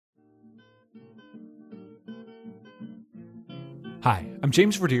Hi, I'm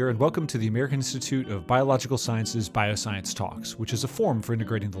James Verdier, and welcome to the American Institute of Biological Sciences Bioscience Talks, which is a forum for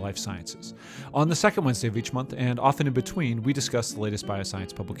integrating the life sciences. On the second Wednesday of each month, and often in between, we discuss the latest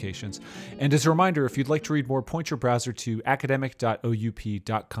bioscience publications. And as a reminder, if you'd like to read more, point your browser to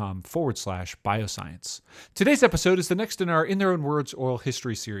academic.oup.com/bioscience. Today's episode is the next in our In Their Own Words oral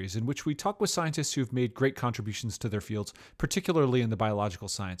history series, in which we talk with scientists who've made great contributions to their fields, particularly in the biological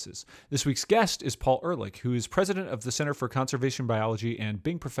sciences. This week's guest is Paul Ehrlich, who is president of the Center for Conservation Biology and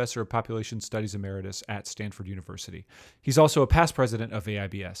Bing Professor of Population Studies Emeritus at Stanford University. He's also a past president of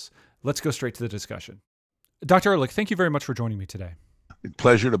AIBS. Let's go straight to the discussion. Dr. Ehrlich, thank you very much for joining me today.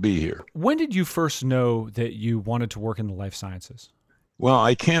 Pleasure to be here. When did you first know that you wanted to work in the life sciences? Well,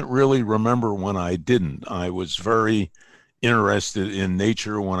 I can't really remember when I didn't. I was very interested in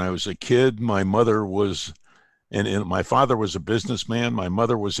nature when I was a kid. My mother was, and my father was a businessman. My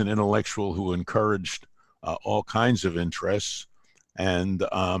mother was an intellectual who encouraged all kinds of interests. And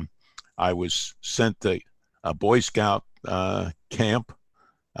I was sent to a Boy Scout camp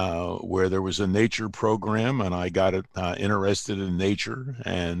where there was a nature program, and I got interested in nature.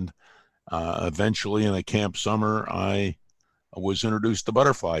 And eventually, in a camp summer, I was introduced to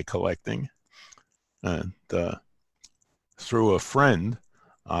butterfly collecting. And through a friend,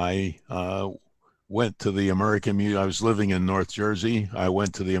 I went to the American Museum. I was living in North Jersey. I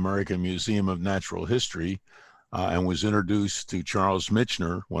went to the American Museum of Natural History and was introduced to Charles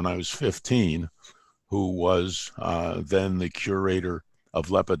Michener when I was 15, who was then the curator of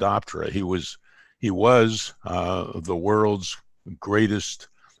Lepidoptera. He was the world's greatest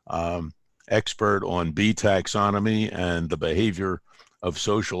expert on bee taxonomy and the behavior of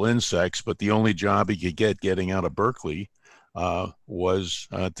social insects, but the only job he could get getting out of Berkeley was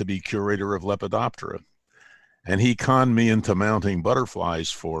to be curator of Lepidoptera. And he conned me into mounting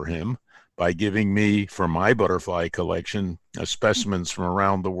butterflies for him by giving me, for my butterfly collection, specimens from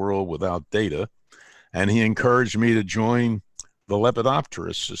around the world without data. And he encouraged me to join the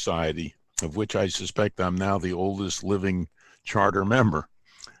Lepidopterist Society, of which I suspect I'm now the oldest living charter member.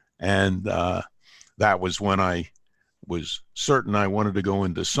 And that was when I was certain I wanted to go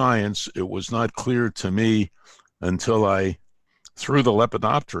into science. It was not clear to me until I, through the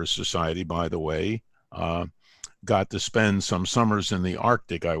Lepidopterist Society, by the way, got to spend some summers in the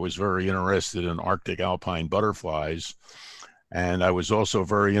Arctic. I was very interested in Arctic alpine butterflies. And I was also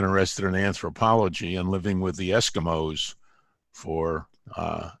very interested in anthropology and living with the Eskimos for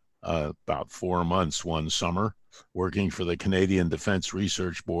about 4 months one summer, working for the Canadian Defense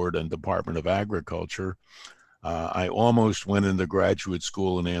Research Board and Department of Agriculture. I almost went into graduate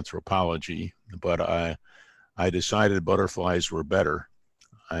school in anthropology, but I decided butterflies were better.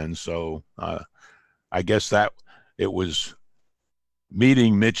 And so I guess that it was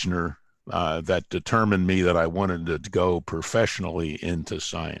meeting Michener that determined me that I wanted to go professionally into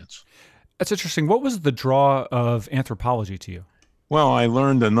science. That's interesting. What was the draw of anthropology to you? Well, I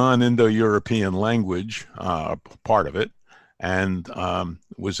learned a non-Indo-European language, part of it, and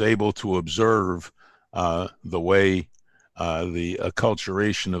was able to observe the way the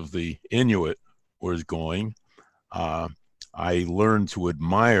acculturation of the Inuit was going. I learned to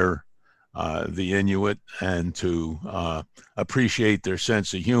admire the Inuit and to appreciate their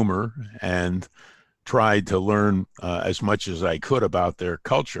sense of humor, and tried to learn as much as I could about their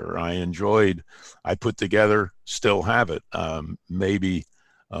culture. I put together, still have it, maybe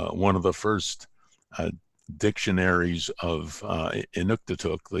one of the first dictionaries of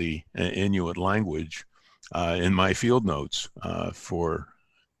Inuktitut, the Inuit language, in my field notes for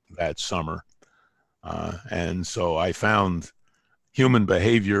that summer. And so I found human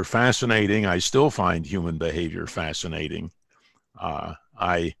behavior fascinating. I still find human behavior fascinating.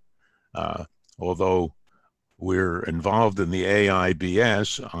 Although we're involved in the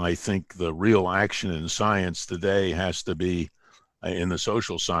AIBS, I think the real action in science today has to be in the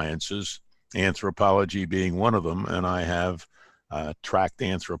social sciences, anthropology being one of them. And I have tracked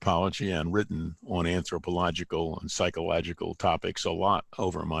anthropology and written on anthropological and psychological topics a lot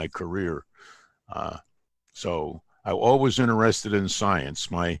over my career. So I always interested in science.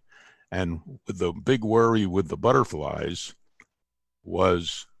 And the big worry with the butterflies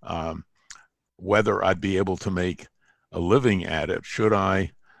was whether I'd be able to make a living at it. Should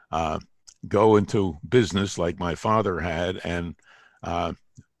I go into business like my father had and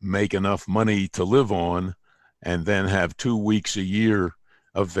make enough money to live on, and then have 2 weeks a year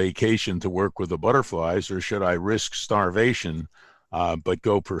of vacation to work with the butterflies, or should I risk starvation but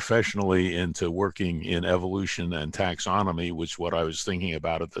go professionally into working in evolution and taxonomy, which is what I was thinking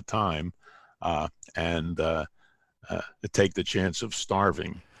about at the time, and take the chance of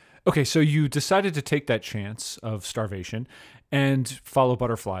starving? Okay, so you decided to take that chance of starvation and follow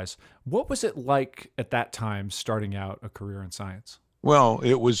butterflies. What was it like at that time starting out a career in science? Well,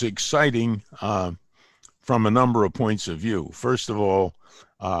 it was exciting from a number of points of view. First of all,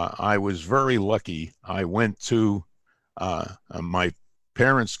 I was very lucky. I went to my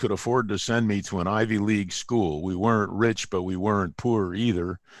parents could afford to send me to an Ivy League school. We weren't rich, but we weren't poor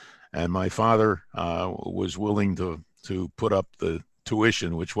either. And my father was willing to put up the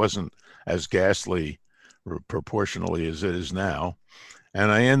tuition, which wasn't as ghastly proportionally as it is now.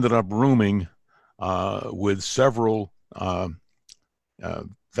 And I ended up rooming with several uh,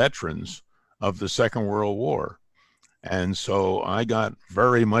 veterans of the Second World War. And so I got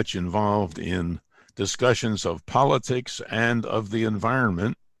very much involved in discussions of politics and of the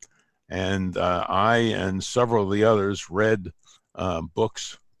environment. And I and several of the others read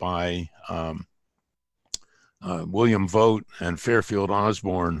books by William Vogt and Fairfield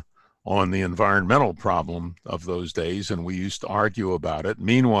Osborne on the environmental problem of those days, and we used to argue about it.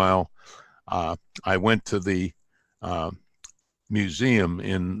 Meanwhile, I went to the museum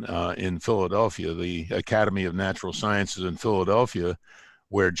in Philadelphia, the Academy of Natural Sciences in Philadelphia,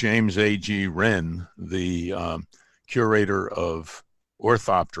 where James A.G. Wren, the curator of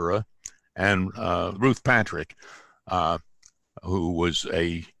Orthoptera, and Ruth Patrick, who was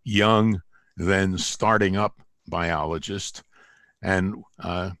a young, then starting up biologist, and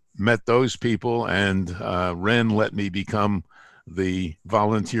met those people. And Wren let me become the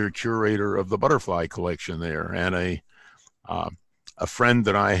volunteer curator of the butterfly collection there. And a friend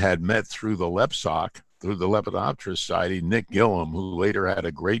that I had met through the LEPSOC, through the Lepidoptera Society, Nick Gillum, who later had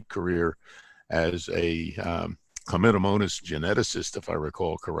a great career as a Chlamydomonas geneticist, if I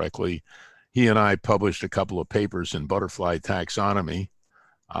recall correctly. He and I published a couple of papers in butterfly taxonomy.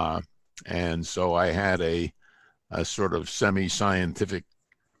 And so I had a sort of semi-scientific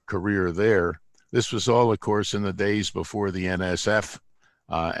career there. This was all, of course, in the days before the NSF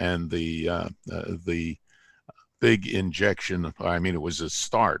and the big injection. I mean, it was a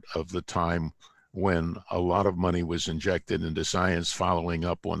start of the time when a lot of money was injected into science following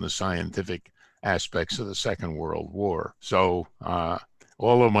up on the scientific aspects of the Second World War. So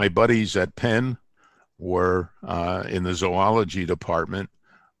all of my buddies at Penn were in the zoology department,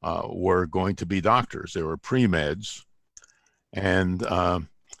 were going to be doctors. They were pre-meds. And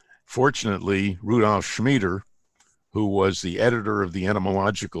fortunately, Rudolf Schmieder, who was the editor of the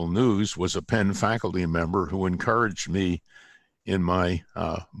Entomological News, was a Penn faculty member who encouraged me in my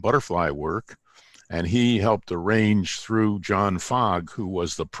butterfly work. And he helped arrange through John Fogg, who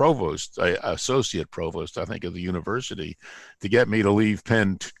was the provost, associate provost, I think, of the university, to get me to leave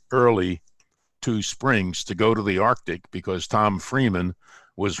Penn early 2 springs to go to the Arctic, because Tom Freeman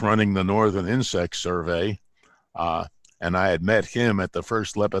was running the Northern Insect Survey. And I had met him at the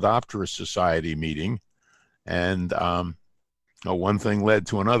first Lepidoptera Society meeting. And one thing led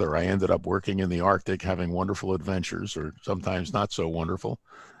to another. I ended up working in the Arctic, having wonderful adventures, or sometimes not so wonderful.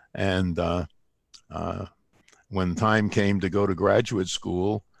 And when time came to go to graduate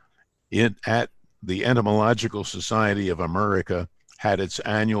school, at the Entomological Society of America had its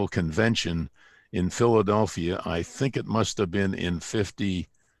annual convention in Philadelphia. I think it must have been in 52,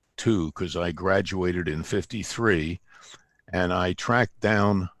 because I graduated in 53. And I tracked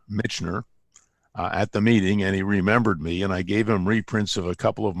down Michener at the meeting, and he remembered me, and I gave him reprints of a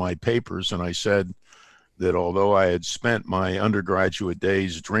couple of my papers. And I said that although I had spent my undergraduate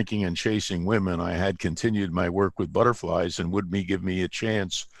days drinking and chasing women, I had continued my work with butterflies, and would he give me a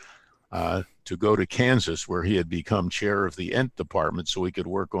chance to go to Kansas, where he had become chair of the Ent department, so he could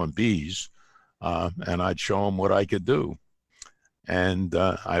work on bees, and I'd show him what I could do. And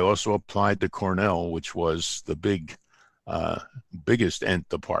I also applied to Cornell, which was the biggest Ent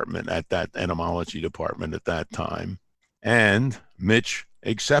department at that entomology department at that time. And Mitch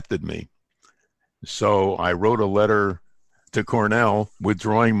accepted me. So I wrote a letter to Cornell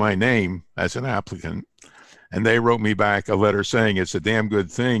withdrawing my name as an applicant. And they wrote me back a letter saying, it's a damn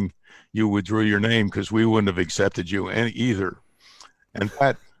good thing you withdrew your name, because we wouldn't have accepted you either. And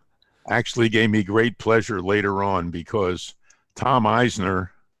that actually gave me great pleasure later on, because Tom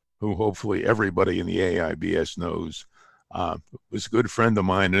Eisner, who hopefully everybody in the AIBS knows, was a good friend of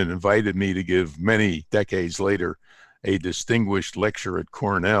mine, and invited me to give, many decades later, a distinguished lecture at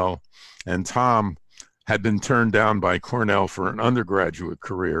Cornell. And Tom had been turned down by Cornell for an undergraduate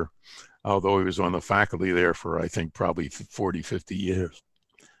career, although he was on the faculty there for, I think, probably 40, 50 years.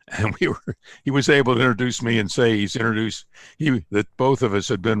 And he was able to introduce me and say that both of us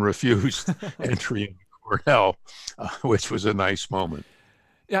had been refused entry in Cornell, which was a nice moment.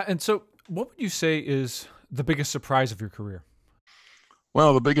 Yeah. And so what would you say is the biggest surprise of your career?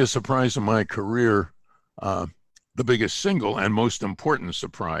 Well, the biggest surprise of my career, uh, the biggest single and most important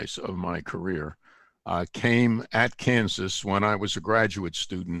surprise of my career, came at Kansas when I was a graduate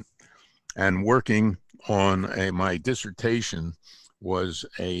student and working on my dissertation was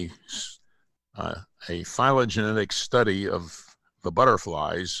a phylogenetic study of the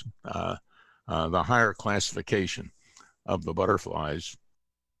butterflies, the higher classification of the butterflies,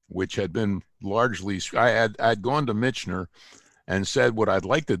 which had been largely, I'd gone to Michener and said what I'd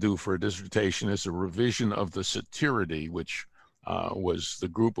like to do for a dissertation is a revision of the Satyridae, which was the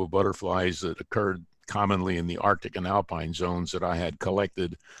group of butterflies that occurred commonly in the Arctic and Alpine zones that I had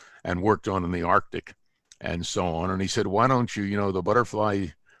collected and worked on in the Arctic and so on. And he said, why don't you, the butterfly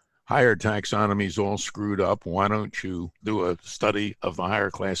higher taxonomy is all screwed up. Why don't you do a study of the higher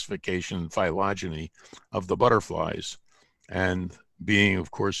classification phylogeny of the butterflies? And being,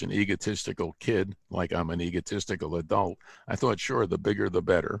 of course, an egotistical kid, like I'm an egotistical adult, I thought, sure, the bigger the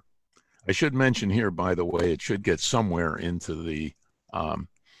better. I should mention here, by the way, it should get somewhere into the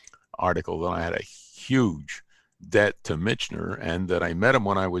article that I had a huge debt to Michener and that I met him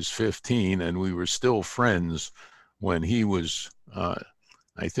when I was 15 and we were still friends when he was,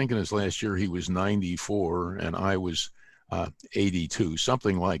 I think in his last year, he was 94 and I was 82,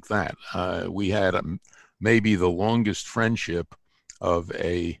 something like that. We had maybe the longest friendship of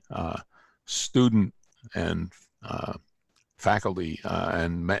a student and faculty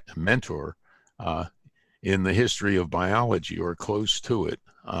and mentor in the history of biology or close to it.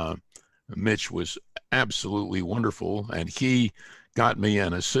 Mitch was absolutely wonderful, and he got me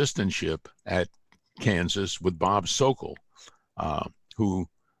an assistantship at Kansas with Bob Sokol, who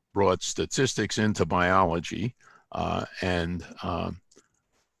brought statistics into biology, and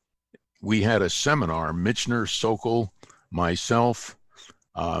we had a seminar, Michener, Sokol, myself,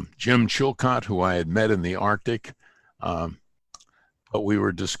 Jim Chilcott, who I had met in the Arctic, but we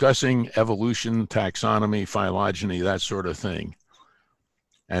were discussing evolution, taxonomy, phylogeny, that sort of thing.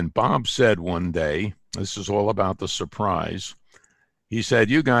 And Bob said one day, this is all about the surprise, he said,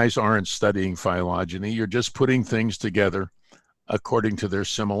 you guys aren't studying phylogeny, you're just putting things together according to their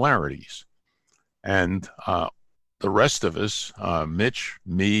similarities. And the rest of us, Mitch,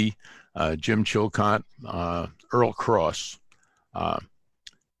 me, Jim Chilcott, Earl Cross,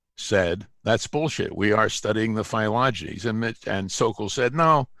 said, that's bullshit. We are studying the phylogenies. And Sokol said,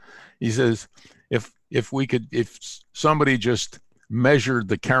 no. He says, if somebody just measured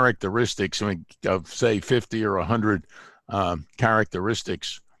the characteristics of, say, 50 or 100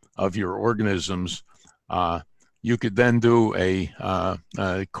 characteristics of your organisms, you could then do a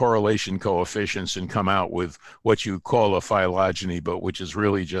correlation coefficients and come out with what you call a phylogeny, but which is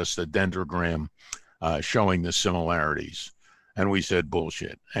really just a dendrogram showing the similarities. And we said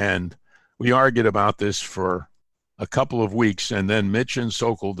bullshit. And we argued about this for a couple of weeks, and then Mitch and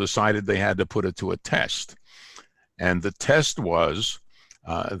Sokol decided they had to put it to a test. And the test was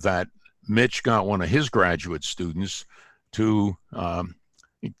that Mitch got one of his graduate students to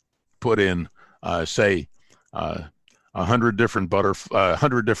put in, say, 100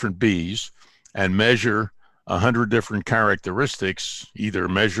 different bees and measure 100 different characteristics, either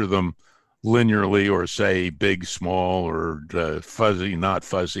measure them linearly or say big, small, or fuzzy, not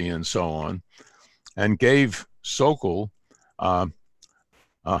fuzzy, and so on, and gave Sokol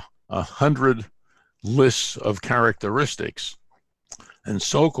 100 lists of characteristics. And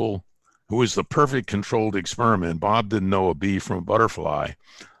Sokol, who was the perfect controlled experiment, Bob didn't know a bee from a butterfly.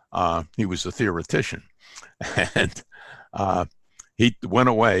 He was a theoretician. And he went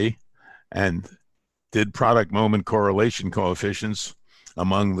away and did product moment correlation coefficients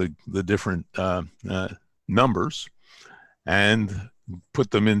among the different numbers and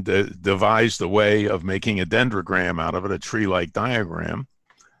put them in, devised a way of making a dendrogram out of it, a tree-like diagram,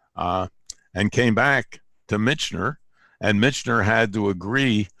 and came back to Michener, and Michener had to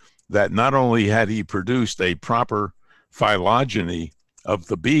agree that not only had he produced a proper phylogeny of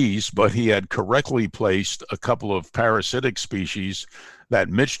the bees, but he had correctly placed a couple of parasitic species that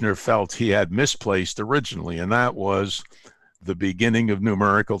Michener felt he had misplaced originally, and that was the beginning of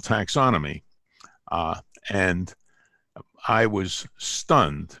numerical taxonomy. And I was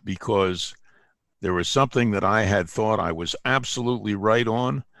stunned because there was something that I had thought I was absolutely right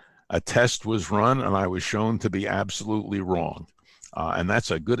on. A test was run and I was shown to be absolutely wrong. And that's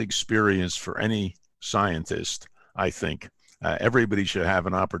a good experience for any scientist, I think. Everybody should have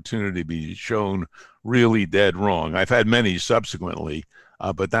an opportunity to be shown really dead wrong. I've had many subsequently,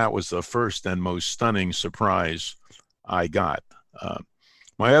 but that was the first and most stunning surprise I got.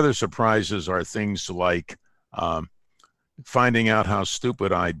 My other surprises are things like finding out how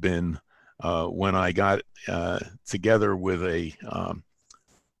stupid I'd been when I got together with a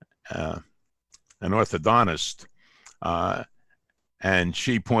an orthodontist, and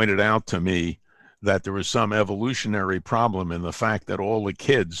she pointed out to me that there was some evolutionary problem in the fact that all the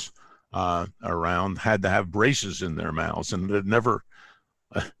kids around had to have braces in their mouths, and it never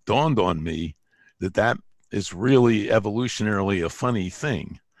dawned on me that that is really evolutionarily a funny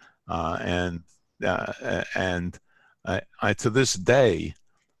thing, and to this day,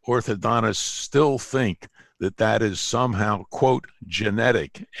 orthodontists still think that that is somehow, quote,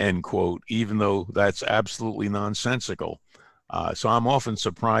 genetic, end quote, even though that's absolutely nonsensical. So I'm often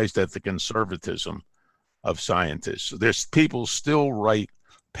surprised at the conservatism of scientists. There's people still write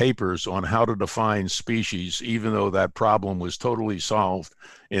papers on how to define species, even though that problem was totally solved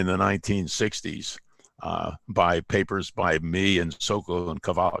in the 1960s by papers by me and Sokol and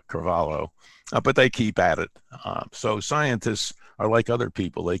Carvalho. But they keep at it. So scientists are like other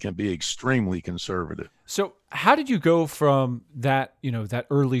people. They can be extremely conservative. So how did you go from that, that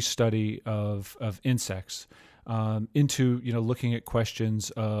early study of insects into, looking at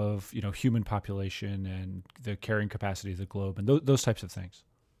questions of, human population and the carrying capacity of the globe and those types of things?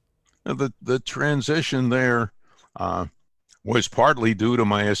 The transition there was partly due to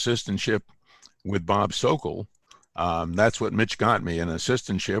my assistantship with Bob Sokol. That's what Mitch got me, an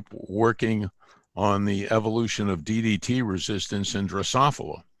assistantship working on the evolution of DDT resistance in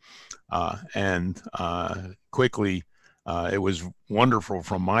Drosophila. And quickly, it was wonderful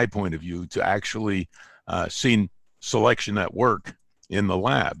from my point of view to actually see selection at work in the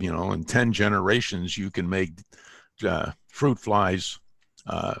lab. In 10 generations, you can make fruit flies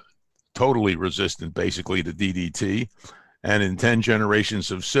totally resistant basically to DDT. And in 10 generations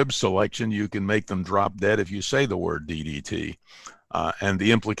of SIB selection, you can make them drop dead if you say the word DDT. And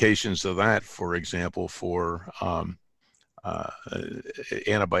the implications of that, for example, for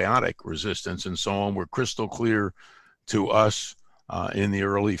antibiotic resistance and so on, were crystal clear to us in the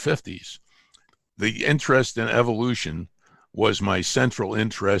early 50s. The interest in evolution was my central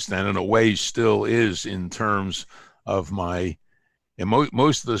interest, and in a way still is, in terms of my, and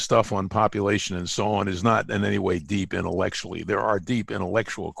most of the stuff on population and so on is not in any way deep intellectually. There are deep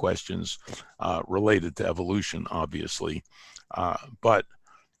intellectual questions related to evolution, obviously. But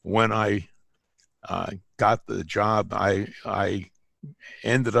when I got the job, I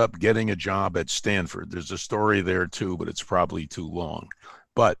ended up getting a job at Stanford. There's a story there too, but it's probably too long.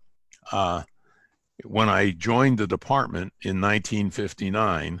 But when I joined the department in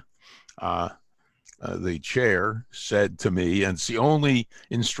 1959, the chair said to me, and it's the only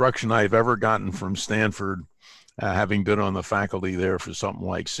instruction I've ever gotten from Stanford, having been on the faculty there for something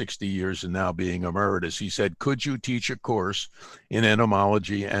like 60 years and now being emeritus, he said, "Could you teach a course in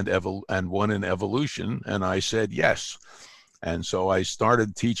entomology and one in evolution?" And I said, yes. And so I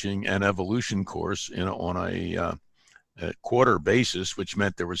started teaching an evolution course on a quarter basis, which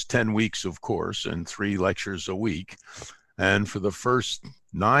meant there was 10 weeks of course and 3 lectures a week. And for the first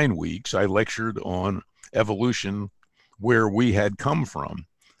 9 weeks, I lectured on evolution, where we had come from.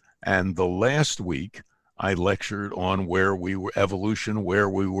 And the last week, I lectured on evolution, where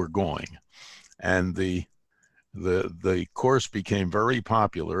we were going. And the course became very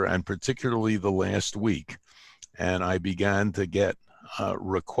popular, and particularly the last week. And I began to get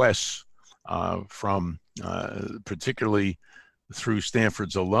requests from, particularly through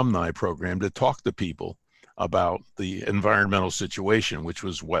Stanford's alumni program, to talk to people about the environmental situation, which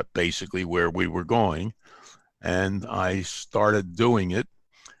was basically where we were going. And I started doing it.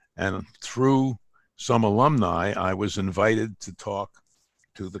 And through some alumni, I was invited to talk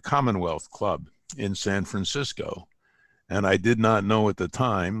to the Commonwealth Club in San Francisco. And I did not know at the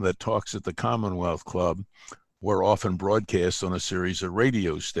time that talks at the Commonwealth Club were often broadcast on a series of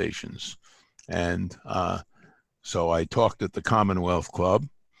radio stations. And so I talked at the Commonwealth Club.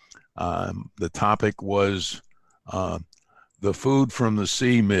 The topic was the food from the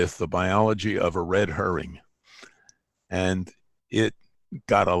sea myth, the biology of a red herring. And it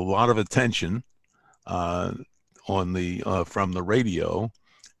got a lot of attention from the radio.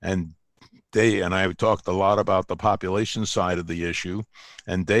 And I talked a lot about the population side of the issue.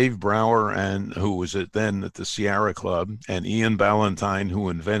 And Dave Brower, who was then at the Sierra Club, and Ian Ballantyne, who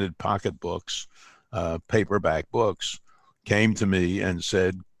invented pocketbooks, paperback books, came to me and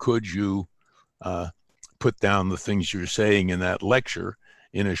said, "Could you put down the things you're saying in that lecture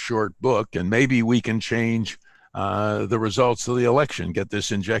in a short book, and maybe we can change the results of the election, get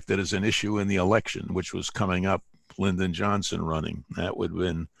this injected as an issue in the election," which was coming up, Lyndon Johnson running. That would have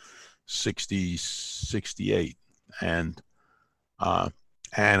been 68. And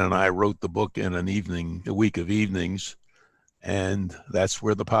Ann and I wrote the book in a week of evenings, and that's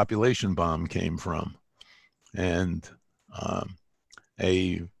where the population bomb came from. And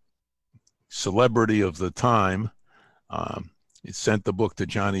a celebrity of the time. It sent the book to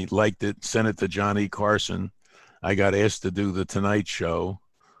Johnny, liked it, sent it to Johnny Carson. I got asked to do the Tonight Show.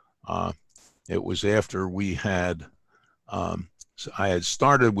 It was after we had, so I had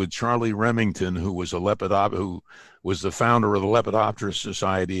started with Charlie Remington, who was who was the founder of the Lepidopterist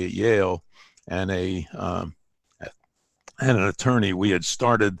Society at Yale, and an attorney. We had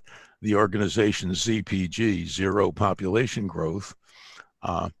started the organization ZPG, Zero Population Growth,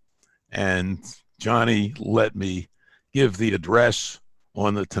 and Johnny let me give the address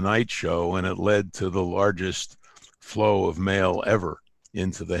on the Tonight Show, and it led to the largest flow of mail ever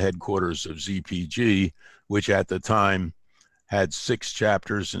into the headquarters of ZPG, which at the time had 6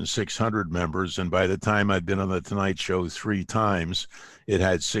 chapters and 600 members. And by the time I'd been on the Tonight Show 3 times, it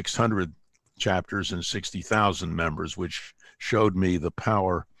had 600 chapters and 60,000 members, which showed me the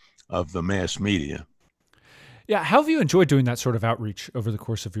power of the mass media. Yeah. How have you enjoyed doing that sort of outreach over the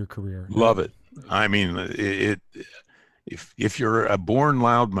course of your career? Love it. I mean, if you're a born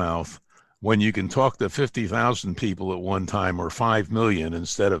loudmouth, when you can talk to 50,000 people at one time or 5 million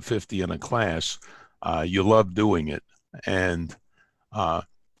instead of 50 in a class, you love doing it. And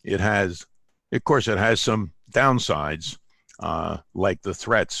it has, of course, it has some downsides, like the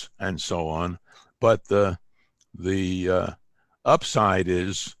threats and so on. But the upside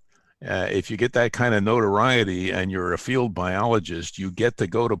is, if you get that kind of notoriety and you're a field biologist, you get to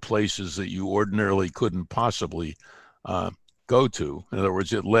go to places that you ordinarily couldn't possibly go to. In other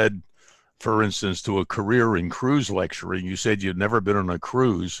words, it led, for instance, to a career in cruise lecturing. You said you'd never been on a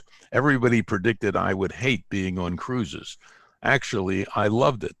cruise. Everybody predicted I would hate being on cruises. Actually, I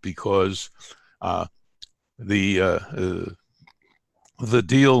loved it because the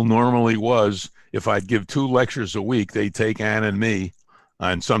deal normally was, if I'd give 2 lectures a week, they'd take Ann and me,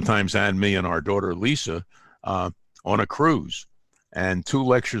 and sometimes Ann, me, and our daughter Lisa, on a cruise. And 2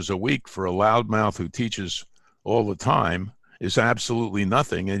 lectures a week for a loudmouth who teaches all the time is absolutely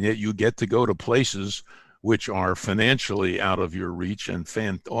nothing, and yet you get to go to places which are financially out of your reach and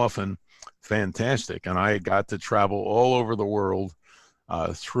often fantastic. And I got to travel all over the world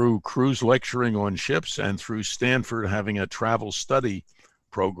through cruise lecturing on ships and through Stanford having a travel study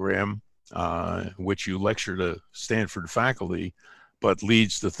program, which you lecture to Stanford faculty, but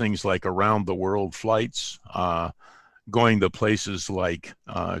leads to things like around the world flights, going to places like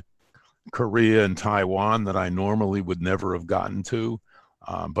Korea and Taiwan that I normally would never have gotten to,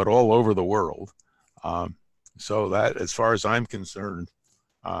 but all over the world. So that, as far as I'm concerned,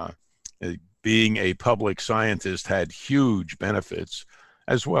 being a public scientist had huge benefits,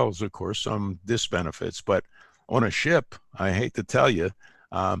 as well as, of course, some disbenefits. But on a ship, I hate to tell you,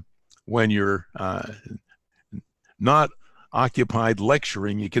 when you're not occupied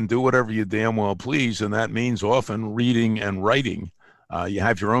lecturing, you can do whatever you damn well please, and that means often reading and writing. You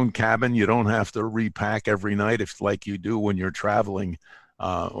have your own cabin. You don't have to repack every night if like you do when you're traveling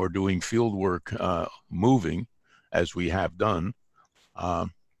or doing field work, moving, as we have done.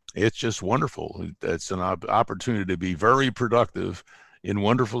 It's just wonderful. It's an opportunity to be very productive in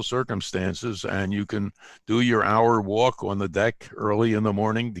wonderful circumstances, and you can do your hour walk on the deck early in the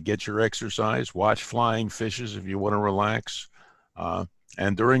morning to get your exercise, watch flying fishes if you want to relax.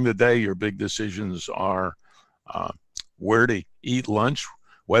 And during the day, your big decisions are where to eat lunch,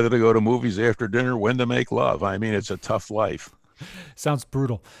 whether to go to movies after dinner, when to make love. I mean, it's a tough life. Sounds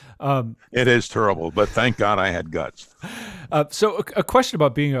brutal. It is terrible, but thank God I had guts. So a question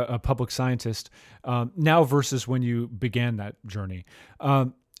about being a public scientist now versus when you began that journey.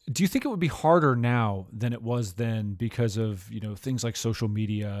 Do you think it would be harder now than it was then because of, things like social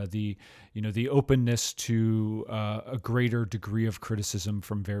media, the openness to a greater degree of criticism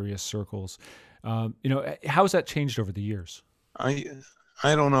from various circles? How has that changed over the years? I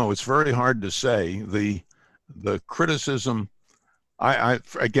don't know. It's very hard to say. The criticism, I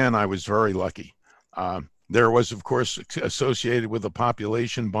was very lucky. There was, of course, associated with the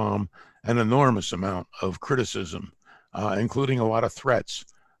population bomb, an enormous amount of criticism, including a lot of threats.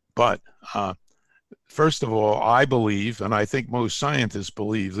 But first of all, I believe, and I think most scientists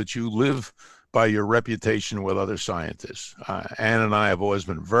believe, that you live by your reputation with other scientists. Ann and I have always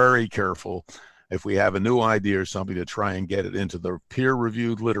been very careful, if we have a new idea or something, to try and get it into the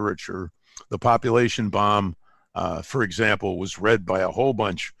peer-reviewed literature. The population bomb, for example, was read by a whole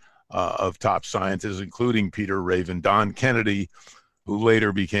bunch of top scientists, including Peter Raven. Don Kennedy, who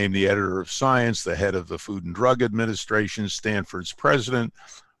later became the editor of Science, the head of the Food and Drug Administration, Stanford's president,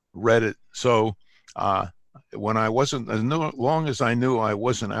 read it. So when I wasn't, as long as I knew I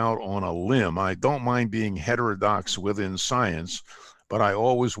wasn't out on a limb, I don't mind being heterodox within science, but I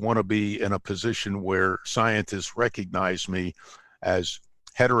always want to be in a position where scientists recognize me as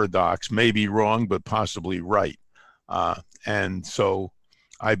heterodox, maybe wrong, but possibly right. And so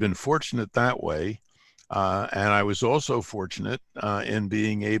I've been fortunate that way. And I was also fortunate in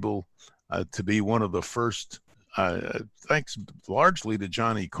being able to be one of the first, thanks largely to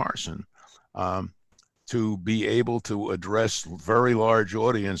Johnny Carson, to be able to address very large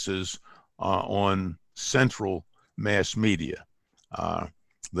audiences on central mass media.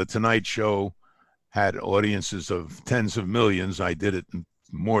 The Tonight Show had audiences of tens of millions. I did it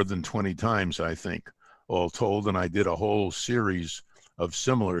more than 20 times, I think, all told, and I did a whole series of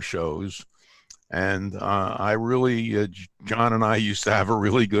similar shows. And I really, John and I used to have a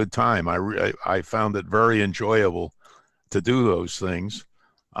really good time. I found it very enjoyable to do those things.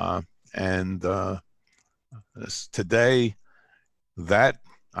 And today, that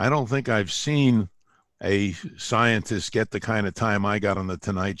I don't think I've seen a scientist get the kind of time I got on the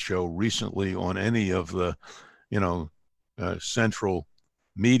Tonight Show recently on any of the, central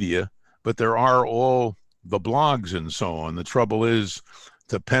media. But there are all the blogs and so on. The trouble is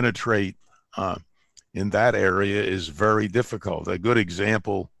to penetrate in that area is very difficult. A good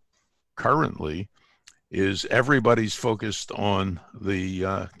example currently is everybody's focused on the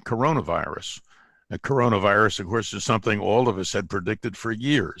coronavirus. The coronavirus, of course, is something all of us had predicted for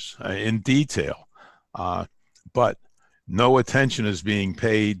years in detail. But no attention is being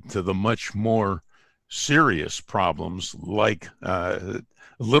paid to the much more serious problems, like a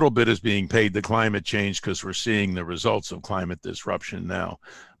little bit is being paid to climate change because we're seeing the results of climate disruption now.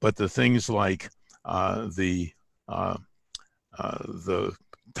 But the things like the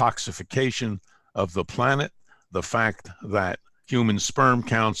toxification of the planet, the fact that human sperm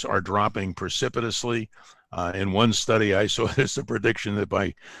counts are dropping precipitously. In one study I saw, there's a prediction that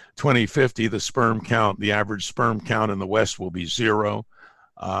by 2050, the average sperm count in the West will be zero.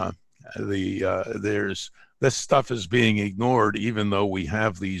 This stuff is being ignored, even though we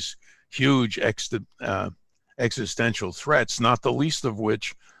have these huge existential threats, not the least of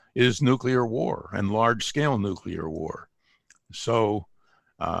which is nuclear war and large-scale nuclear war. So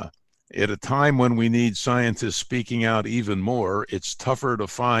at a time when we need scientists speaking out even more, it's tougher to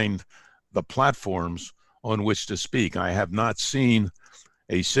find the platforms on which to speak. I have not seen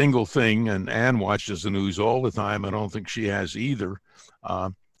a single thing, and Anne watches the news all the time, I don't think she has either,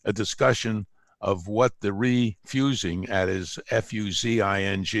 a discussion of what the refusing, that is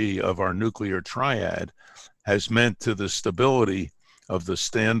F-U-Z-I-N-G, of our nuclear triad has meant to the stability of the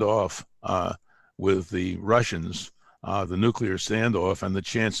standoff with the Russians, the nuclear standoff, and the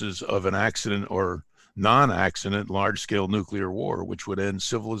chances of an accident or non-accident large-scale nuclear war, which would end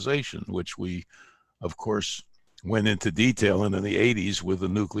civilization, which we, of course, went into detail in the 80s with the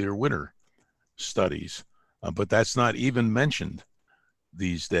nuclear winter studies. But that's not even mentioned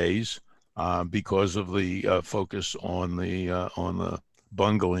these days because of the focus on the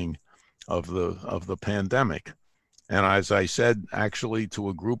bungling of the pandemic. And as I said, actually, to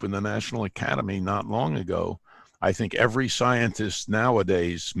a group in the National Academy not long ago, I think every scientist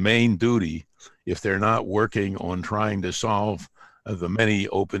nowadays' main duty, if they're not working on trying to solve the many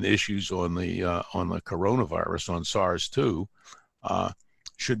open issues on the coronavirus, on SARS-2,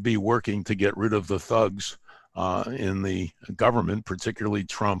 should be working to get rid of the thugs in the government, particularly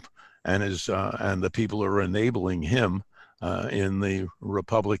Trump and the people who are enabling him in the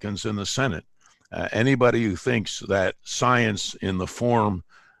Republicans in the Senate. Anybody who thinks that science in the form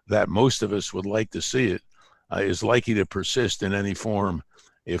that most of us would like to see it is likely to persist in any form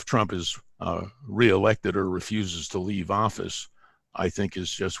if Trump is reelected or refuses to leave office, I think is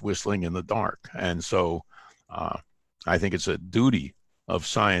just whistling in the dark. And so I think it's a duty of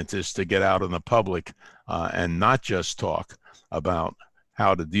scientists to get out in the public and not just talk about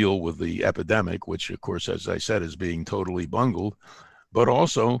how to deal with the epidemic, which, of course, as I said, is being totally bungled, but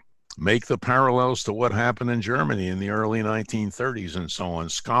also make the parallels to what happened in Germany in the early 1930s and so on.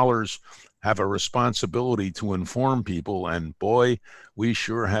 Scholars have a responsibility to inform people, and boy, we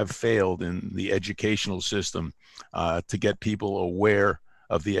sure have failed in the educational system to get people aware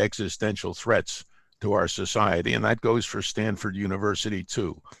of the existential threats to our society, and that goes for Stanford University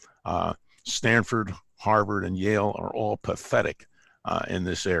too. Stanford, Harvard, and Yale are all pathetic in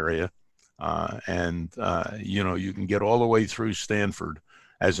this area, and you can get all the way through Stanford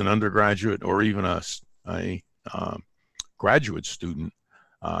as an undergraduate or even a graduate student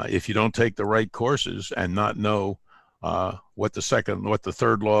if you don't take the right courses and not know what the second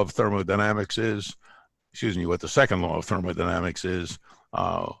law of thermodynamics is, what the second law of thermodynamics is,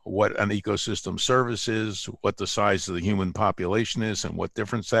 what an ecosystem service is, what the size of the human population is, and what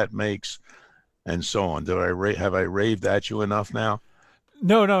difference that makes, and so on. Have I raved at you enough now?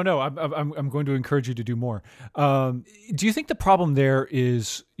 No. I'm going to encourage you to do more. Do you think the problem there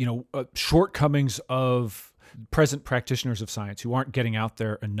is, shortcomings of present practitioners of science who aren't getting out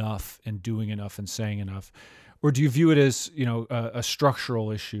there enough and doing enough and saying enough? Or do you view it as, a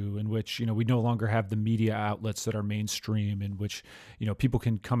structural issue in which, we no longer have the media outlets that are mainstream, in which, people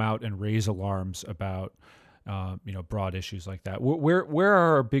can come out and raise alarms about, broad issues like that? Where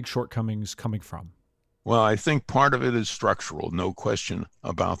are our big shortcomings coming from? Well, I think part of it is structural, no question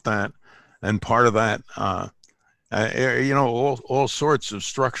about that. And part of that, all sorts of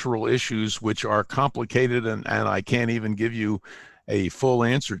structural issues which are complicated, and I can't even give you a full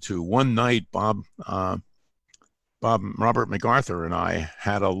answer to. One night, Robert MacArthur and I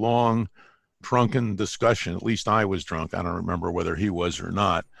had a long, drunken discussion. At least I was drunk. I don't remember whether he was or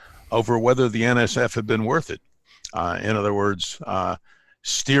not, over whether the NSF had been worth it. In other words,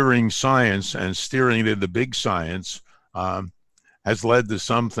 steering science and steering it into big science has led to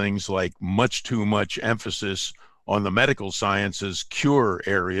some things like much too much emphasis on the medical sciences cure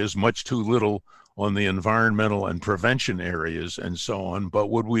areas, much too little on the environmental and prevention areas, and so on.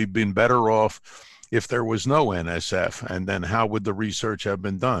 But would we have been better off if there was no NSF? And then how would the research have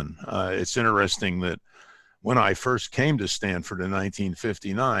been done? It's interesting that when I first came to Stanford in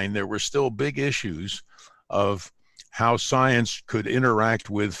 1959, there were still big issues of how science could interact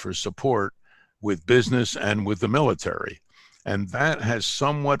with, for support, with business and with the military. And that has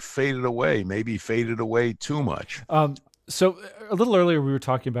somewhat faded away, maybe faded away too much. So a little earlier, we were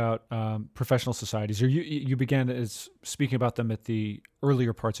talking about professional societies, or you began as speaking about them at the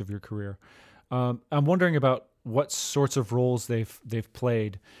earlier parts of your career. I'm wondering about what sorts of roles they've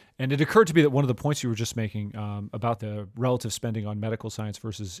played. And it occurred to me that one of the points you were just making about the relative spending on medical science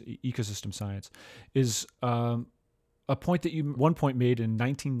versus ecosystem science is a point that you one point made in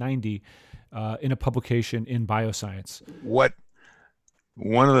 1990 in a publication in Bioscience.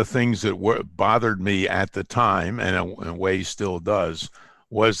 One of the things that bothered me at the time, and in a way still does,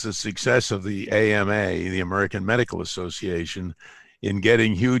 was the success of the AMA, the American Medical Association, in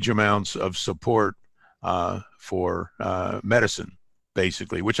getting huge amounts of support for medicine,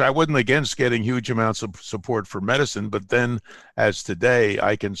 basically, which I wasn't against getting huge amounts of support for medicine. But then, as today,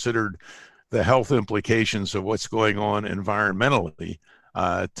 I considered the health implications of what's going on environmentally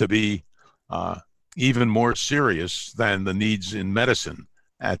to be even more serious than the needs in medicine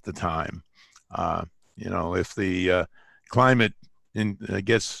at the time. If the climate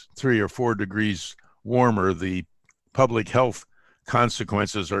gets 3 or 4 degrees warmer, the public health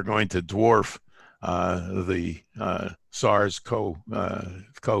consequences are going to dwarf the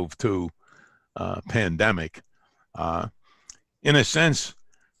SARS-CoV-2 pandemic. In a sense,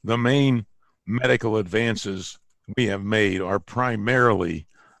 the main medical advances we have made are primarily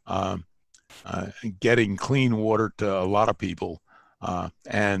getting clean water to a lot of people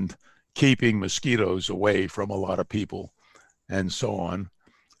and keeping mosquitoes away from a lot of people, and so on.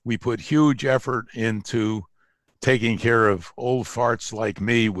 We put huge effort into taking care of old farts like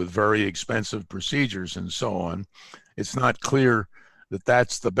me with very expensive procedures and so on. It's not clear that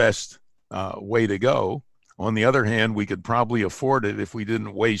that's the best way to go. On the other hand, we could probably afford it if we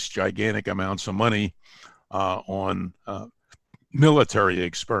didn't waste gigantic amounts of money on military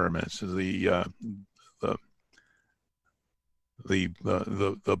experiments. The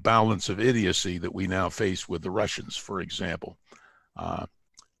balance of idiocy that we now face with the Russians, for example.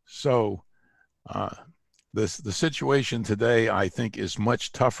 The situation today, I think, is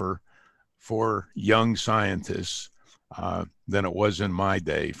much tougher for young scientists than it was in my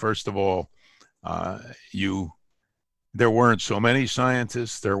day. First of all, there weren't so many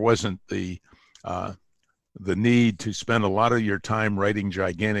scientists. There wasn't the need to spend a lot of your time writing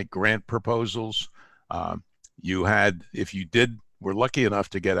gigantic grant proposals. You had, if you were lucky enough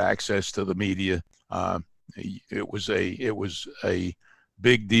to get access to the media, it was a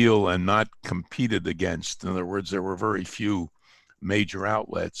big deal and not competed against. In other words, there were very few major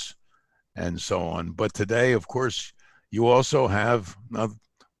outlets and so on. But today, of course, you also have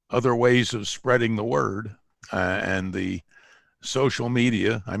other ways of spreading the word and the social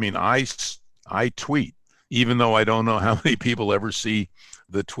media. I mean, I tweet, even though I don't know how many people ever see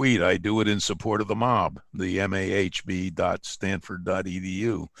the tweet. I do it in support of the mob, the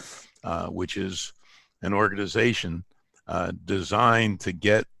mahb.stanford.edu, which is an organization designed to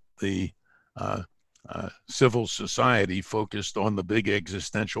get the civil society focused on the big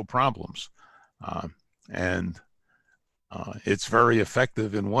existential problems. And it's very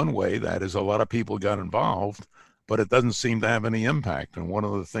effective in one way. That is, a lot of people got involved, but it doesn't seem to have any impact. And one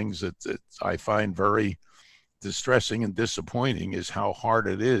of the things that I find very distressing and disappointing is how hard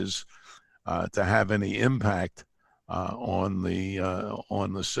it is to have any impact on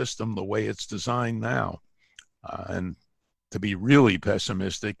the system the way it's designed now. And to be really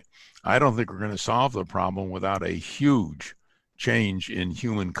pessimistic, I don't think we're going to solve the problem without a huge change in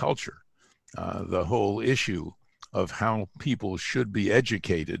human culture. The whole issue of how people should be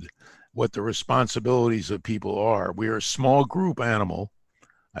educated, what the responsibilities of people are. We are a small group animal,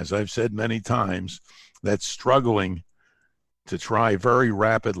 as I've said many times, that's struggling to try very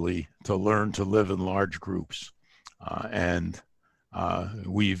rapidly to learn to live in large groups. And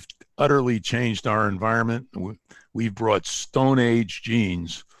we've utterly changed our environment. We've brought Stone Age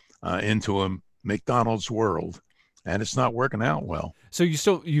genes into a McDonald's world, and it's not working out well. So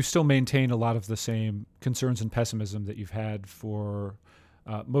you still maintain a lot of the same concerns and pessimism that you've had for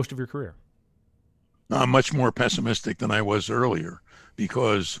most of your career. I'm much more pessimistic than I was earlier,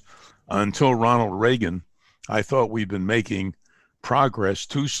 because until Ronald Reagan, I thought we'd been making progress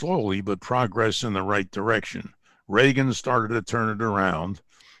too slowly, but progress in the right direction. Reagan started to turn it around,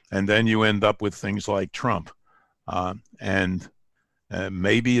 and then you end up with things like Trump. And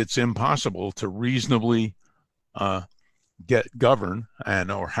maybe it's impossible to reasonably govern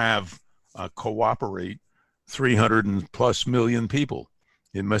or have cooperate 300 and plus million people.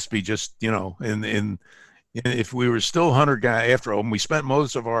 It must be just, if we were still after all, we spent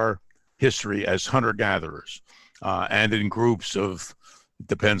most of our history as hunter-gatherers, and in groups of,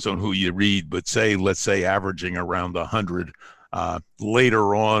 depends on who you read, but let's say averaging around 100,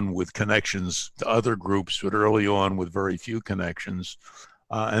 later on with connections to other groups, but early on with very few connections.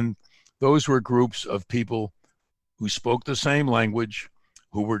 And those were groups of people who spoke the same language,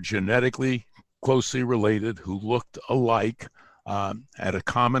 who were genetically closely related, who looked alike, had a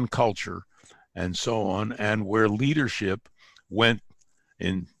common culture, and so on, and where leadership went,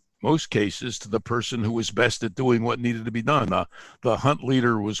 in most cases, to the person who was best at doing what needed to be done. The hunt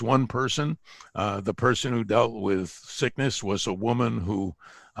leader was one person. The person who dealt with sickness was a woman who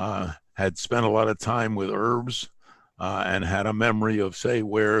had spent a lot of time with herbs and had a memory of, say,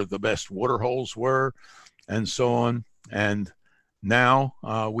 where the best water holes were, and so on. And now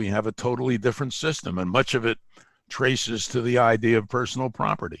we have a totally different system, and much of it traces to the idea of personal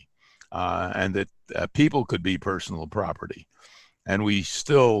property, and that people could be personal property. And we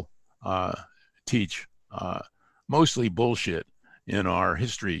still teach mostly bullshit in our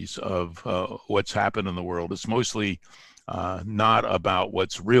histories of what's happened in the world. It's mostly not about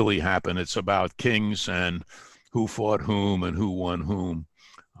what's really happened. It's about kings and who fought whom and who won whom.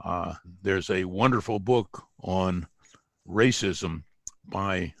 There's a wonderful book on racism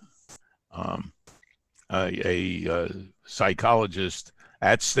by a psychologist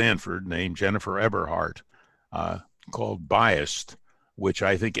at Stanford named Jennifer Eberhardt, called Biased, which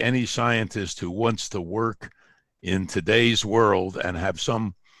I think any scientist who wants to work in today's world and have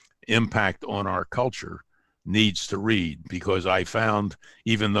some impact on our culture needs to read, because I found,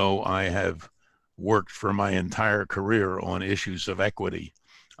 even though I have worked for my entire career on issues of equity,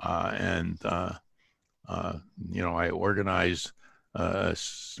 I organized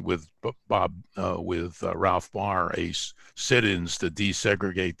with Ralph Barr sit-ins to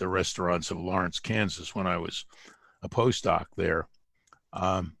desegregate the restaurants of Lawrence, Kansas, when I was a postdoc there.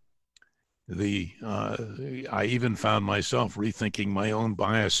 I even found myself rethinking my own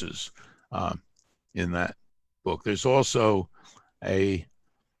biases in that book. There's also a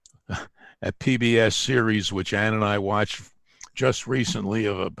PBS series which Ann and I watched just recently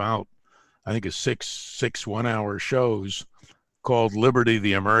of about, I think, six 1-hour shows called Liberty,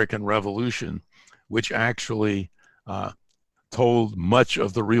 the American Revolution, which actually told much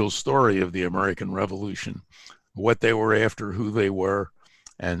of the real story of the American Revolution, what they were after, who they were,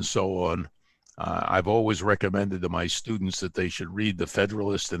 and so on. I've always recommended to my students that they should read the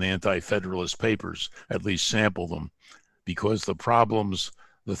Federalist and Anti-Federalist papers, at least sample them, because the problems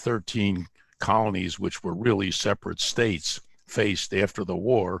the 13 colonies, which were really separate states, faced after the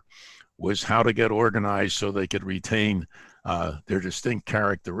war was how to get organized so they could retain their distinct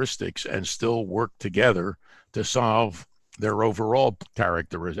characteristics and still work together to solve their overall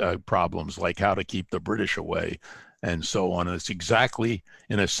problems, like how to keep the British away and so on. And it's exactly,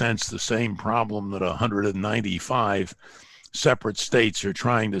 in a sense, the same problem that 195 separate states are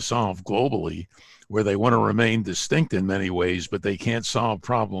trying to solve globally, where they want to remain distinct in many ways, but they can't solve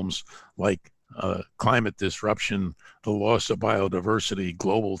problems like climate disruption, the loss of biodiversity,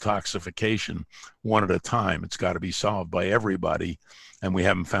 global toxification, one at a time. It's got to be solved by everybody, and we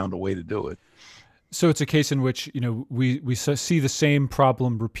haven't found a way to do it. So it's a case in which, we see the same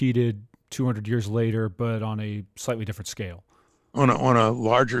problem repeated 200 years later, but on a slightly different scale. On a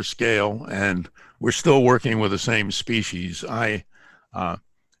larger scale, and we're still working with the same species.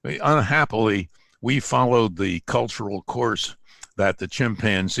 Unhappily, we followed the cultural course that the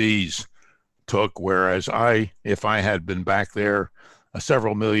chimpanzees took, whereas if I had been back there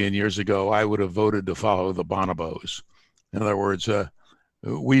several million years ago, I would have voted to follow the bonobos. In other words,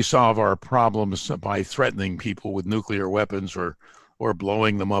 we solve our problems by threatening people with nuclear weapons or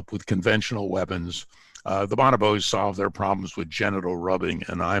blowing them up with conventional weapons. The bonobos solve their problems with genital rubbing,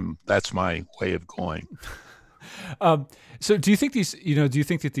 and that's my way of going. So do you think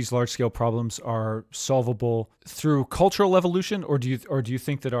that these large scale problems are solvable through cultural evolution, or do you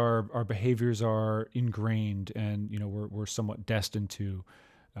think that our behaviors are ingrained and we're somewhat destined to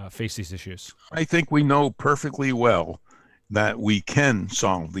face these issues? I think we know perfectly well that we can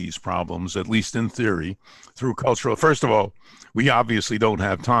solve these problems, at least in theory, through cultural. First of all, we obviously don't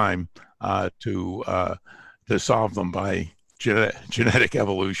have time to solve them by genetic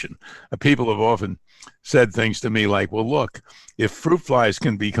evolution. People have often said things to me like, well, look, if fruit flies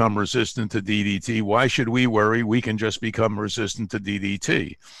can become resistant to DDT, why should we worry? We can just become resistant to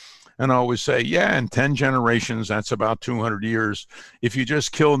DDT. And I always say, yeah, in 10 generations, that's about 200 years. If you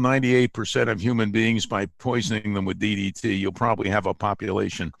just kill 98% of human beings by poisoning them with DDT, you'll probably have a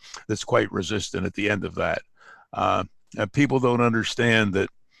population that's quite resistant at the end of that. People don't understand that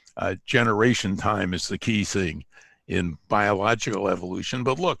generation time is the key thing in biological evolution.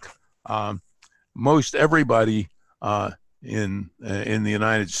 But look, most everybody in the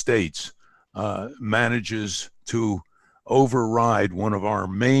United States manages to override one of our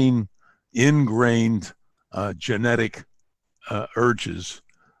main ingrained genetic urges,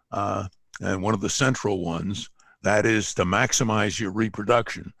 and one of the central ones, that is to maximize your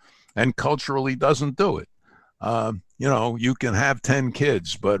reproduction, and culturally doesn't do it. You can have 10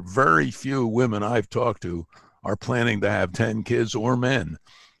 kids, but very few women I've talked to are planning to have 10 kids, or men.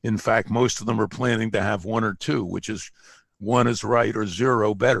 In fact, most of them are planning to have one or two, which is one is right or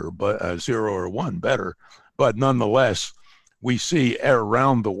zero better, but 0 or 1 better. But nonetheless, we see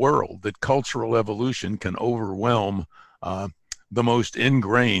around the world that cultural evolution can overwhelm the most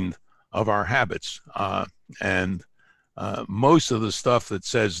ingrained of our habits. And most of the stuff that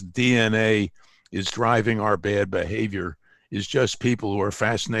says DNA is driving our bad behavior is just people who are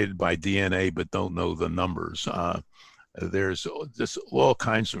fascinated by DNA but don't know the numbers. There's just all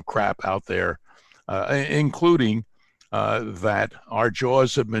kinds of crap out there, including that our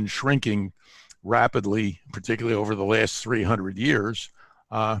jaws have been shrinking rapidly, particularly over the last 300 years,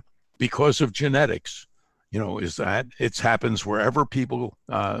 because of genetics. Is that it happens wherever people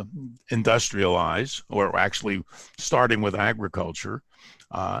industrialize, or actually starting with agriculture,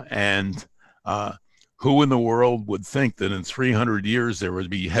 and who in the world would think that in 300 years there would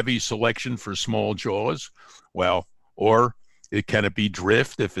be heavy selection for small jaws? Well, or can it be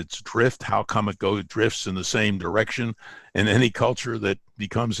drift? If it's drift, how come it drifts in the same direction in any culture that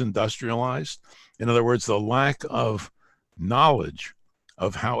becomes industrialized? In other words, the lack of knowledge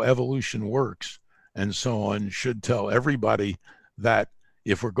of how evolution works and so on should tell everybody that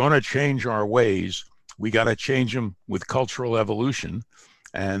if we're going to change our ways, we got to change them with cultural evolution.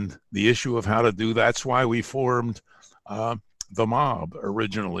 And the issue of how to do that's why we formed the Mob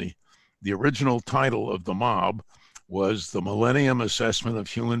originally. The original title of the Mob was the Millennium Assessment of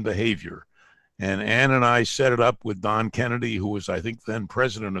Human Behavior. And Ann and I set it up with Don Kennedy, who was, I think, then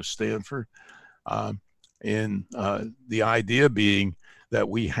president of Stanford, in the idea being that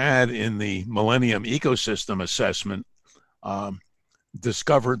we had in the Millennium Ecosystem Assessment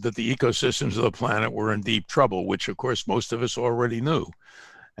discovered that the ecosystems of the planet were in deep trouble, which, of course, most of us already knew.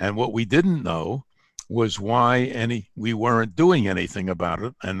 And what we didn't know was why we weren't doing anything about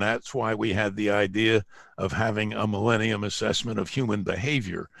it. And that's why we had the idea of having a Millennium Assessment of Human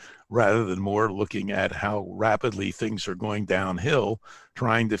Behavior, rather than more looking at how rapidly things are going downhill,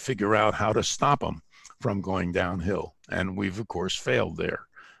 trying to figure out how to stop them from going downhill. And we've, of course, failed there.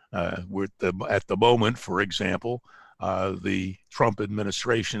 At the moment, for example, the Trump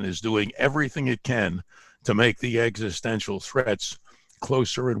administration is doing everything it can to make the existential threats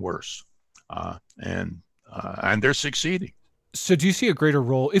closer and worse. And they're succeeding. So do you see a greater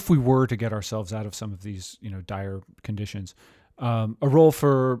role, if we were to get ourselves out of some of these, dire conditions, a role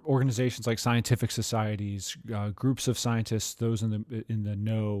for organizations like scientific societies, groups of scientists, those in the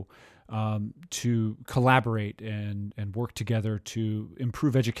know, to collaborate and work together to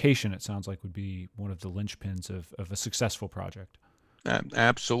improve education? It sounds like would be one of the linchpins of a successful project.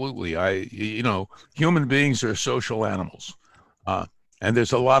 Absolutely. Human beings are social animals. And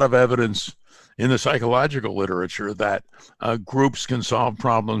there's a lot of evidence in the psychological literature that groups can solve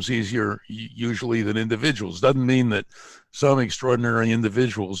problems easier usually than individuals. Doesn't mean that some extraordinary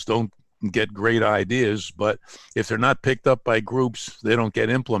individuals don't get great ideas, but if they're not picked up by groups, they don't get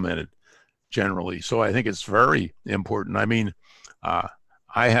implemented. generally. So I think it's very important. I mean, I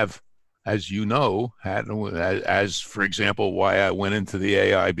have, as you know, had, as for example, why I went into the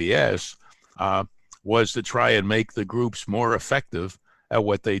AIBS was to try and make the groups more effective at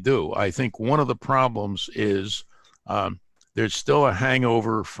what they do. I think one of the problems is there's still a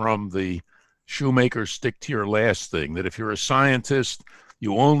hangover from the shoemaker stick to your last thing, that if you're a scientist,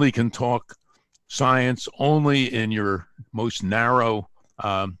 you only can talk science only in your most narrow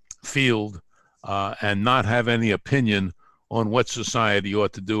field and not have any opinion on what society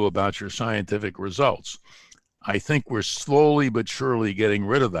ought to do about your scientific results. I think we're slowly but surely getting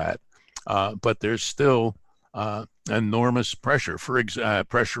rid of that, but there's still enormous pressure,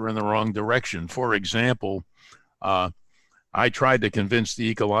 pressure in the wrong direction. For example, I tried to convince the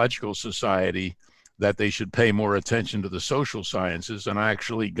Ecological Society that they should pay more attention to the social sciences, and I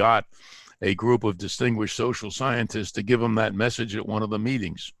actually got a group of distinguished social scientists to give them that message at one of the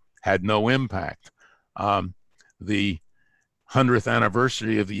meetings. Had no impact. The 100th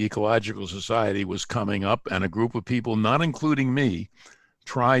anniversary of the Ecological Society was coming up, and a group of people, not including me,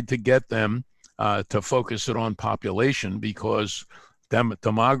 tried to get them to focus it on population, because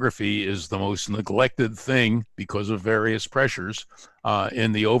demography is the most neglected thing because of various pressures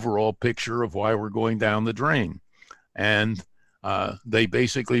in the overall picture of why we're going down the drain. And they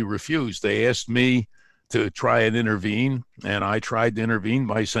basically refused. They asked me to try and intervene, and I tried to intervene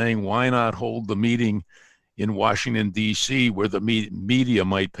by saying, why not hold the meeting in Washington, D.C., where the media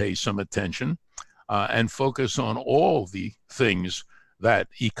might pay some attention and focus on all the things that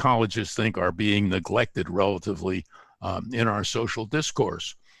ecologists think are being neglected relatively in our social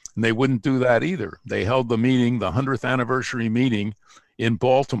discourse. And they wouldn't do that either. They held the meeting, the 100th anniversary meeting in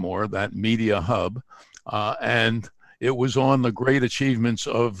Baltimore, that media hub, and it was on the great achievements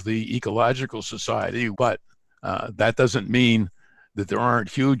of the Ecological Society, but that doesn't mean that there aren't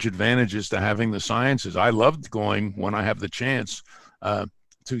huge advantages to having the sciences. I loved going, when I have the chance,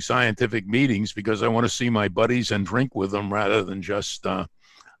 to scientific meetings, because I want to see my buddies and drink with them rather than just,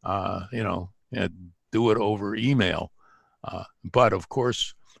 do it over email. But of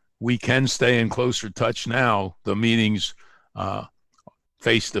course, we can stay in closer touch now. The meetings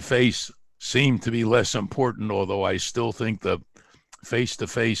face-to-face seem to be less important, although I still think the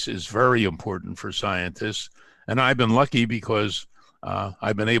face-to-face is very important for scientists. And I've been lucky because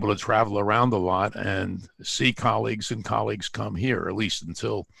I've been able to travel around a lot and see colleagues, and colleagues come here, at least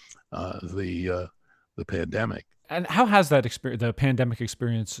until the pandemic. And how has that the pandemic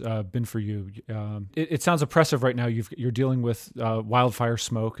experience, been for you? It sounds oppressive right now. You're dealing with wildfire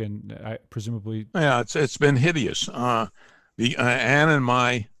smoke, and presumably, yeah, it's been hideous. Anne and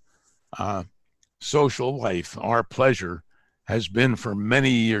my social life, our pleasure, has been for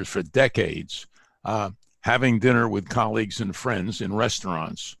many years, for decades, having dinner with colleagues and friends in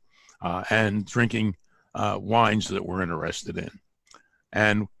restaurants and drinking wines that we're interested in.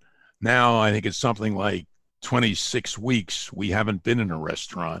 And now I think it's something like 26 weeks we haven't been in a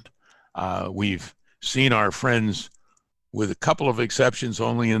restaurant. We've seen our friends, with a couple of exceptions,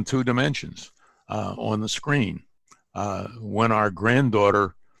 only in 2 dimensions on the screen. When our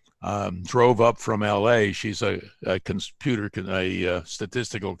granddaughter drove up from LA, she's a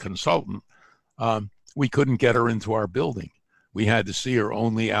statistical consultant, we couldn't get her into our building. We had to see her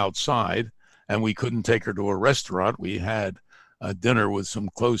only outside, and we couldn't take her to a restaurant. We had a dinner with some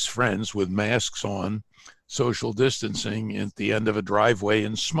close friends with masks on, social distancing at the end of a driveway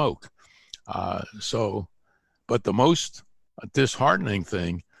in smoke. But the most disheartening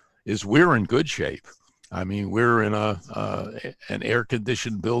thing is we're in good shape. I mean, we're in an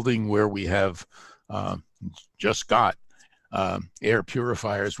air-conditioned building where we have just got air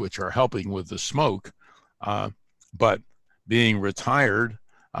purifiers, which are helping with the smoke. But being retired,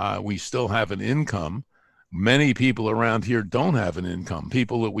 we still have an income. Many people around here don't have an income.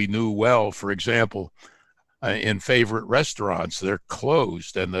 People that we knew well, for example, in favorite restaurants, they're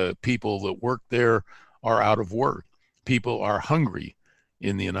closed, and the people that work there are out of work. People are hungry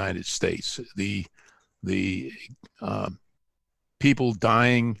in the United States. The people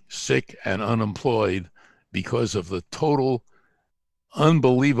dying, sick, and unemployed because of the total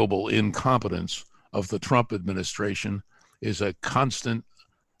unbelievable incompetence of the Trump administration is a constant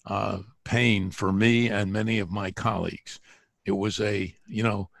pain for me and many of my colleagues. It was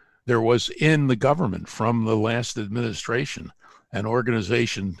there was in the government from the last administration an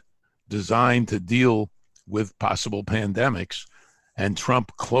organization designed to deal with possible pandemics, and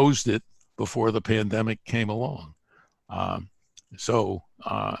Trump closed it before the pandemic came along. So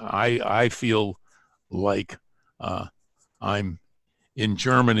I feel like I'm in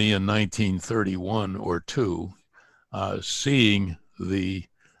Germany in 1931 or 2, seeing the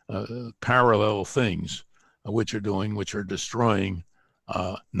parallel things which are destroying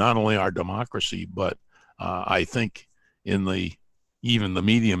not only our democracy, but I think in even the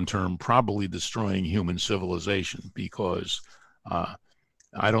medium term, probably destroying human civilization, because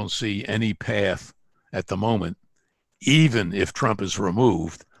I don't see any path at the moment, even if Trump is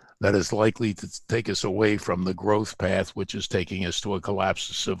removed, that is likely to take us away from the growth path, which is taking us to a collapse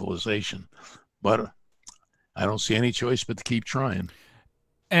of civilization. But I don't see any choice but to keep trying.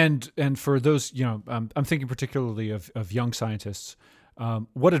 And for those, I'm thinking particularly of young scientists.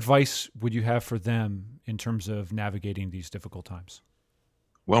 What advice would you have for them in terms of navigating these difficult times?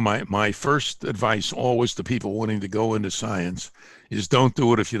 Well, my first advice always to people wanting to go into science is don't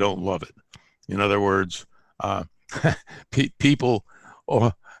do it if you don't love it. In other words, people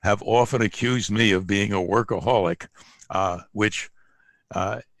have often accused me of being a workaholic, which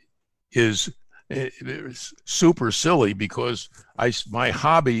is super silly, because my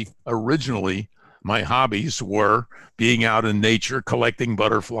hobbies were being out in nature, collecting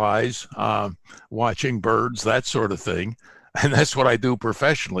butterflies, watching birds, that sort of thing. And that's what I do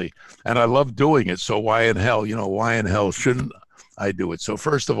professionally. And I love doing it. So why in hell shouldn't I do it? So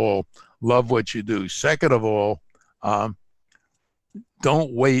first of all, love what you do. Second of all,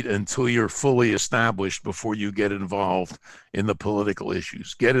 don't wait until you're fully established before you get involved in the political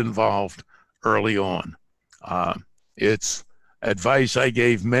issues. Get involved early on. It's advice I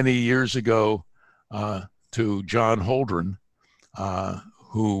gave many years ago to John Holdren,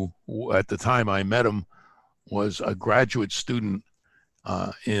 who at the time I met him was a graduate student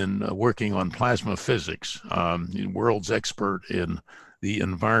in working on plasma physics, world's expert in the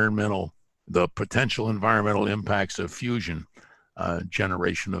potential environmental impacts of fusion,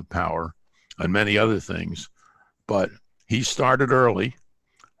 generation of power, and many other things. But he started early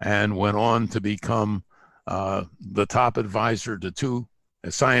and went on to become the top advisor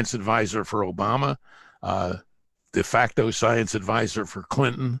a science advisor for Obama, de facto science advisor for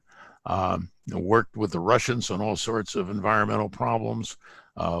Clinton, worked with the Russians on all sorts of environmental problems,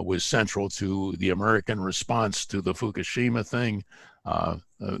 was central to the American response to the Fukushima thing,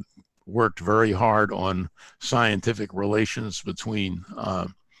 worked very hard on scientific relations between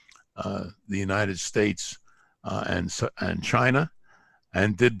the United States and China,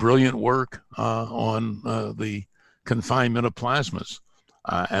 and did brilliant work on the confinement of plasmas,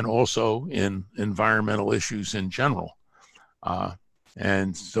 and also in environmental issues in general.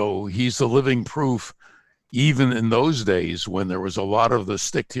 And so he's the living proof, even in those days when there was a lot of the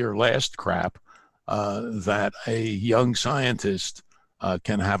stick to your last crap, that a young scientist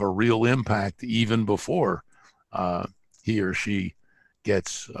can have a real impact even before he or she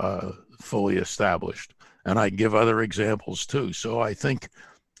gets fully established. And I give other examples too. So I think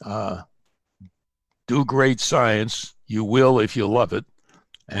do great science. You will if you love it.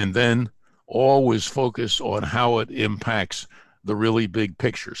 And then always focus on how it impacts the really big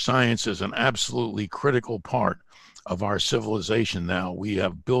picture. Science is an absolutely critical part of our civilization now. We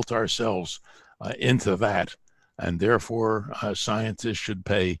have built ourselves into that, and therefore scientists should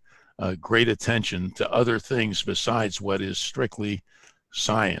pay great attention to other things besides what is strictly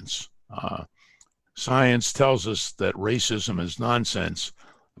science. Science tells us that racism is nonsense,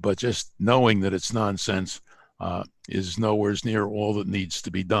 but just knowing that it's nonsense is nowhere near all that needs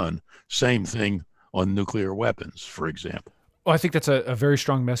to be done. Same thing on nuclear weapons, for example. Well, I think that's a very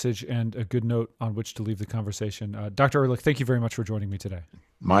strong message and a good note on which to leave the conversation. Dr. Ehrlich, thank you very much for joining me today.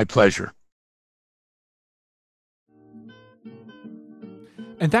 My pleasure.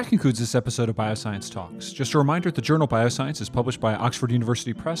 And that concludes this episode of Bioscience Talks. Just a reminder, the journal Bioscience is published by Oxford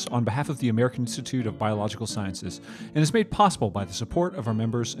University Press on behalf of the American Institute of Biological Sciences and is made possible by the support of our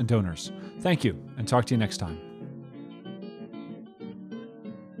members and donors. Thank you, and talk to you next time.